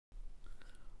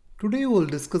Today we'll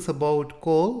discuss about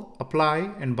call, apply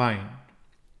and bind.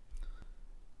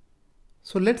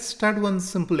 So let's start one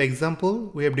simple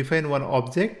example. We have defined one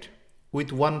object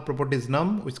with one properties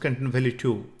num which contain value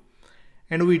 2.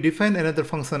 And we define another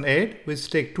function add which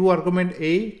take two argument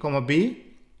a, b,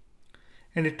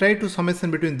 and it try to summation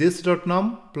between this dot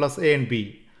num plus a and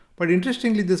b. But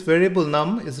interestingly, this variable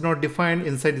num is not defined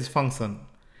inside this function.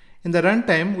 In the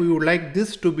runtime, we would like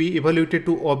this to be evaluated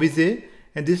to obj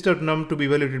and this dot num to be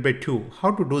evaluated by 2.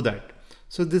 How to do that?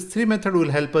 So this three method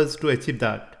will help us to achieve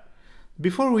that.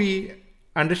 Before we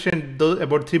understand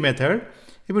about three method,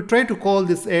 if we try to call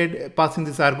this add passing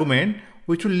this argument,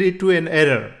 which will lead to an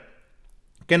error.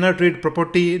 Cannot read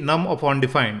property num of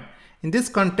undefined. In this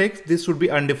context, this should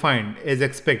be undefined as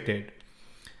expected.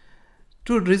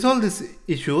 To resolve these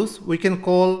issues, we can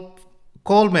call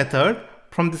method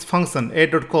from this function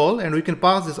add.call, and we can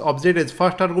pass this object as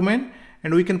first argument,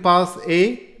 and we can pass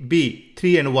a, b,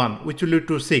 3 and 1, which will lead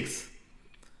to 6.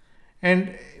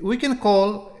 And we can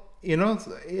call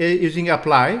using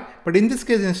apply, but in this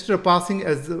case, instead of passing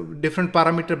as different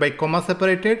parameter by comma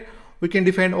separated, we can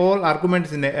define all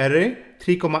arguments in an array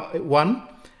 3, 1,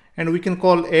 and we can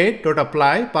call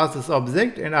add.apply, pass this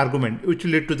object and argument, which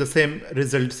will lead to the same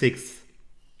result 6.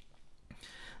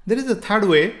 There is a third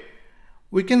way.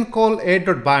 We can call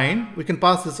add.bind. We can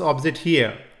pass this object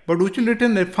here, but which will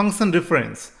return a function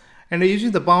reference. And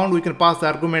using the bound, we can pass the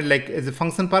argument like as a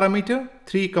function parameter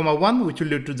 3, 1, which will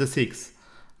lead to the 6.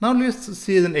 Now let's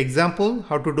see an example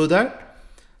how to do that.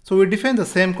 So we define the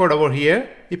same code over here.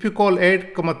 If you call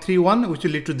add, 3, 1, which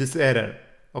will lead to this error.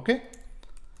 Okay.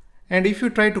 And if you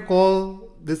try to call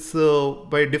this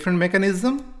by a different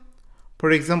mechanism,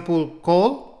 for example,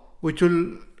 call, which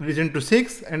will result to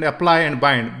 6, and apply and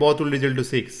bind, both will result to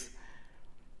 6.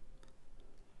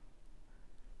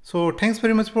 So thanks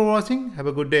very much for watching. Have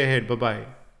a good day ahead. Bye-bye.